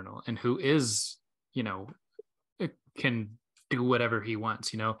is eternal and who is, you know, can do whatever he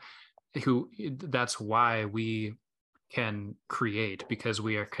wants, you know, that's why we can create, because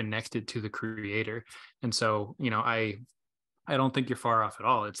we are connected to the Creator. And so, you know, I don't think you're far off at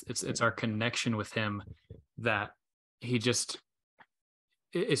all. It's our connection with him that it's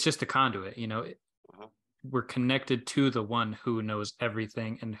just a conduit, you know. We're connected to the one who knows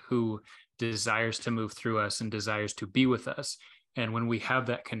everything and who desires to move through us and desires to be with us. And when we have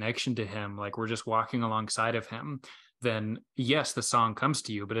that connection to him, like, we're just walking alongside of him, then yes, the song comes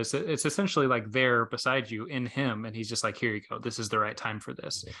to you, but it's essentially like there beside you in him. And he's just like, here you go. This is the right time for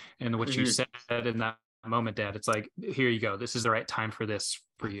this. And what you said in that moment, Dad, it's like, here you go. This is the right time for this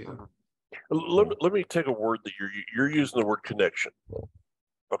for you. Let me take a word that you're using, the word connection.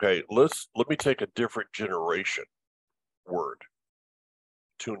 Okay, let me take a different generation word.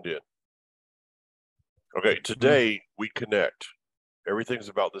 Tuned in. Okay, today we connect. Everything's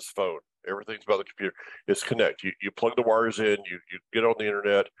about this phone. Everything's about the computer. It's connect. You plug the wires in. You get on the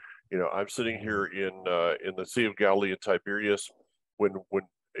internet. You know, I'm sitting here in the Sea of Galilee in Tiberias. When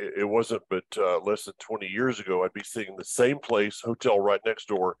it wasn't but less than 20 years ago, I'd be sitting in the same place, hotel right next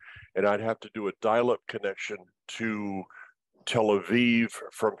door, and I'd have to do a dial-up connection to Tel Aviv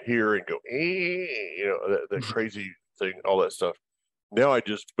from here and go, you know, that crazy thing, all that stuff. Now I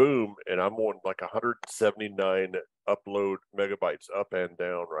just boom, and I'm on like 179 upload megabytes up and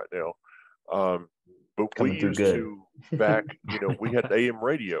down right now. But we used to back, you know, we had AM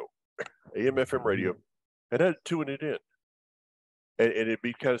radio, AM FM radio, and I had to tune it in. And it'd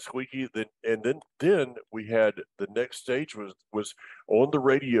be kind of squeaky. Then we had the next stage was on the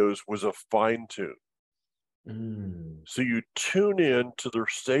radios was a fine tune. So you tune in to their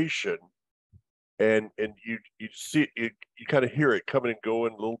station, and you see it, you kind of hear it coming and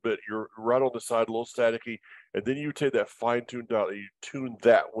going a little bit. You're right on the side, a little staticky, and then you take that fine tuned dial, you tune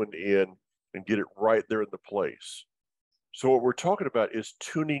that one in and get it right there in the place. So what we're talking about is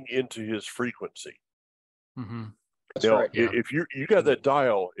tuning into his frequency. That's now, right, yeah. if you got that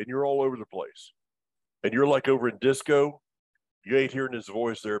dial and you're all over the place, and you're like over in disco, you ain't hearing his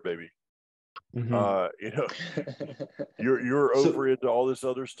voice there, baby. You know, you're over into all this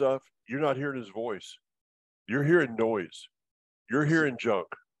other stuff. You're not hearing his voice. You're hearing noise. You're hearing junk.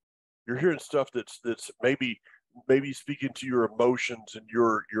 You're hearing stuff that's maybe speaking to your emotions and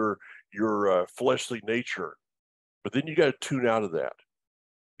your fleshly nature. But then you got to tune out of that.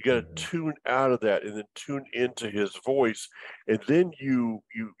 You got to tune out of that and then tune into his voice, and then you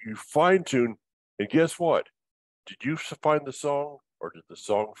fine tune. And guess what? Did you find the song, or did the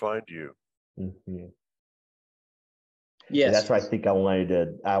song find you? Yes. And that's why I think I wanted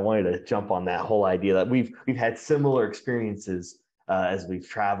to jump on that whole idea that we've had similar experiences as we've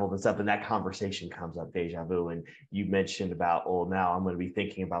traveled and stuff, and that conversation comes up, deja vu. And you mentioned about, well, now I'm going to be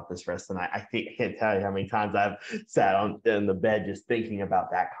thinking about this rest of the night. I can't tell you how many times I've sat in the bed just thinking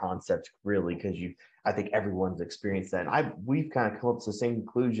about that concept, really, because I think everyone's experienced that. And we've kind of come up to the same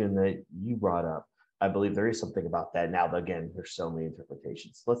conclusion that you brought up. I believe there is something about that. Now, again, there's so many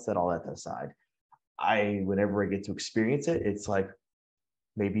interpretations. Let's set all that aside. Whenever I get to experience it, it's like,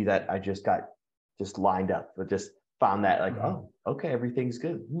 maybe that I just got lined up, but just found that like, oh, okay, everything's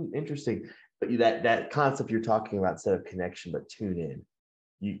good. Interesting. But that concept you're talking about, instead of connection, but tune in,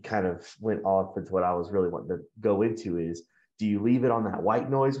 you kind of went off into what I was really wanting to go into is, do you leave it on that white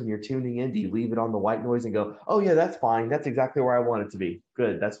noise when you're tuning in? Do you leave it on the white noise and go, oh yeah, that's fine. That's exactly where I want it to be.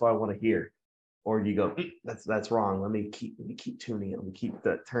 Good. That's what I want to hear. Or do you go, that's wrong. Let me keep tuning it. Let me keep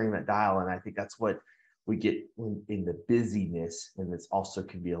turning that dial. And I think that's what we get in the busyness. And this also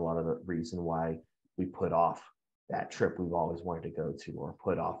can be a lot of the reason why we put off that trip we've always wanted to go to, or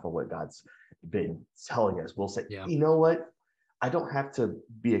put off for what God's been telling us. We'll say, you know what? I don't have to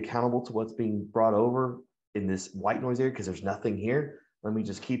be accountable to what's being brought over in this white noise area because there's nothing here. Let me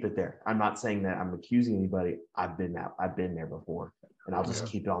just keep it there. I'm not saying that I'm accusing anybody. I've been there before, and I'll just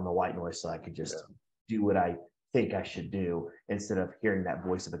keep it on the white noise so I can just do what I think I should do, instead of hearing that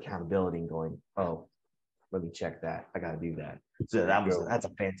voice of accountability and going, oh, let me check that. I got to do that. So that's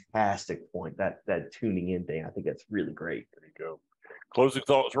a fantastic point. That tuning in thing, I think that's really great. There you go. Closing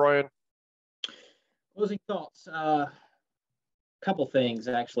thoughts, Ryan. Closing thoughts. Couple things,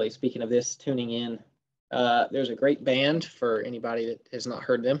 actually. Speaking of this, tuning in, there's a great band for anybody that has not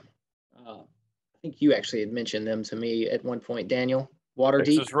heard them. I think you actually had mentioned them to me at one point, Daniel.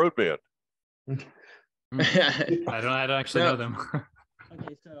 Waterdeep. Texas Road Band. I don't actually know them.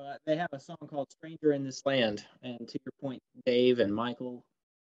 Okay, so they have a song called "Stranger in This Land," and to your point, Dave and Michael,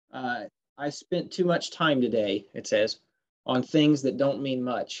 I spent too much time today, it says, on things that don't mean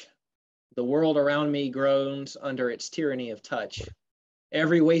much. The world around me groans under its tyranny of touch.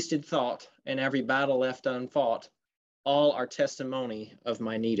 Every wasted thought and every battle left unfought, all are testimony of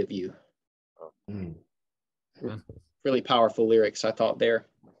my need of you. Really powerful lyrics, I thought, there.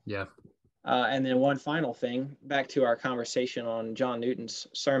 Yeah. And then one final thing, back to our conversation on John Newton's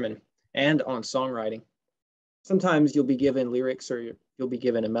sermon and on songwriting. Sometimes you'll be given lyrics, or you'll be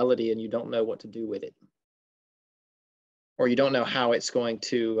given a melody and you don't know what to do with it. Or you don't know how it's going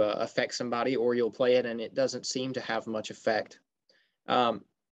to affect somebody, or you'll play it and it doesn't seem to have much effect.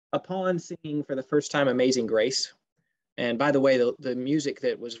 Upon singing for the first time Amazing Grace, and by the way, the music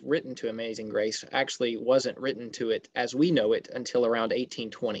that was written to Amazing Grace actually wasn't written to it as we know it until around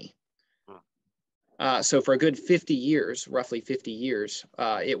 1820. So for a good 50 years, roughly 50 years,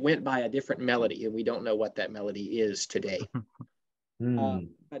 it went by a different melody, and we don't know what that melody is today.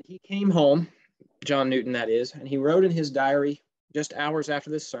 But he came home, John Newton that is, and he wrote in his diary just hours after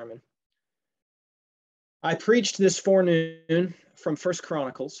this sermon, I preached this forenoon from First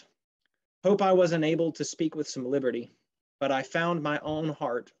Chronicles. Hope I was enabled to speak with some liberty, but I found my own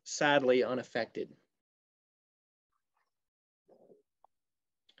heart sadly unaffected.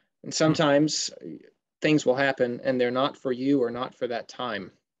 And sometimes things will happen and they're not for you or not for that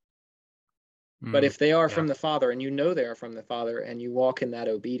time. But if they are from the Father, and you know they are from the Father, and you walk in that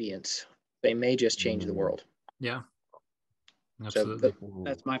obedience, they may just change the world. Yeah, absolutely. So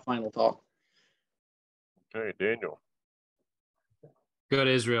that's my final thought. Okay, Daniel. Go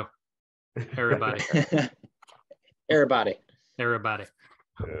to Israel, everybody. Everybody.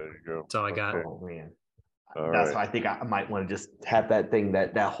 There you go. That's all I got. Oh man. That's why I think I might want to just have that thing,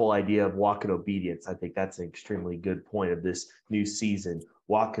 that whole idea of walk in obedience. I think that's an extremely good point of this new season.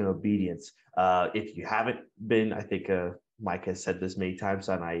 Walk in obedience. If you haven't been, I think Mike has said this many times,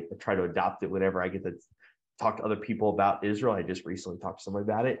 and I try to adopt it whenever I get to talk to other people about Israel. I just recently talked to somebody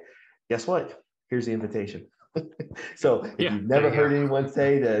about it. Guess what? Here's the invitation. So if you've never heard anyone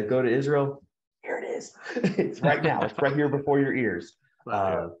say to go to Israel, here it is. It's right now. It's right here before your ears.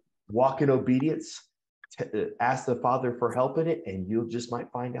 Walk in obedience. Ask the Father for help in it, and you just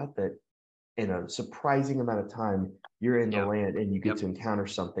might find out that in a surprising amount of time, you're in the land and you get to encounter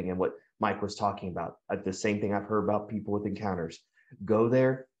something. And what Mike was talking about, the same thing I've heard about people with encounters. Go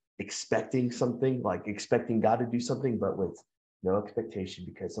there expecting something, like expecting God to do something, but with no expectation,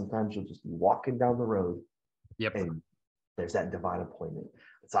 because sometimes you'll just be walking down the road and there's that divine appointment.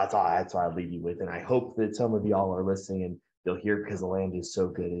 So that's why I leave you with. And I hope that some of y'all are listening and you'll hear, because the land is so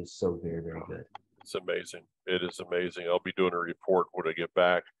good. It's so very, very good. It's amazing. It is amazing. I'll be doing a report when I get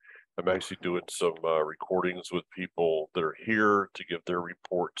back. I'm actually doing some recordings with people that are here to give their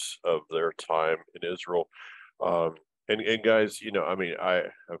reports of their time in Israel. And guys,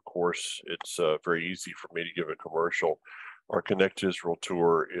 of course, it's very easy for me to give a commercial. Our Connect Israel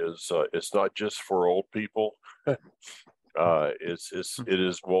tour is it's not just for old people. It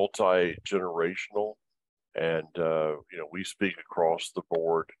is multi-generational, and we speak across the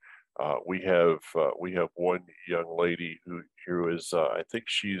board. We have one young lady who is I think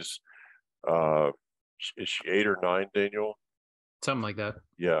she's is she 8 or 9, Daniel? Something like that.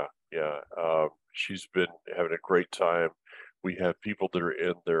 Yeah. She's been having a great time We have people that are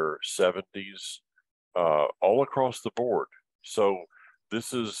in their 70s, all across the board. So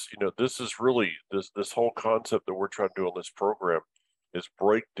this is, this is really this whole concept that we're trying to do on this program is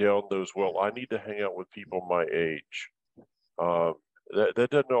break down those. Well, I need to hang out with people my age. That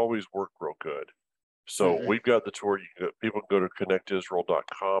doesn't always work real good. So we've got the tour. People can go to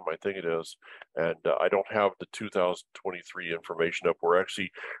connectisrael.com, I think it is, and I don't have the 2023 information up. We're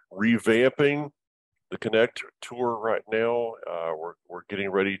actually revamping the Connect tour right now. We're getting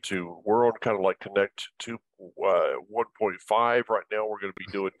ready to. We're on kind of like Connect 1.5 right now. We're going to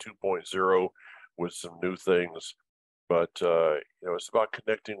be doing 2.0 with some new things, but it's about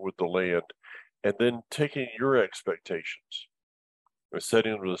connecting with the land, and then taking your expectations and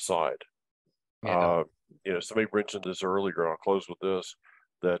setting them to the side. Yeah. Somebody mentioned this earlier. I'll close with this: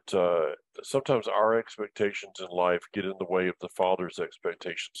 that sometimes our expectations in life get in the way of the Father's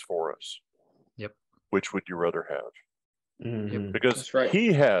expectations for us. Yep. Which would you rather have? Mhm. Because That's right.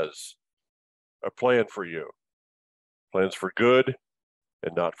 He has a plan for you, plans for good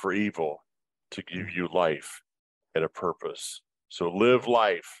and not for evil, to give you life and a purpose. So live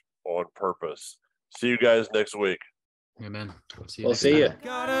life on purpose. See you guys next week. Amen. See you We'll next see time. you.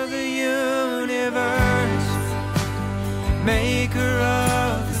 God of the universe, maker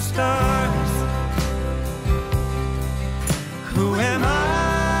of the stars.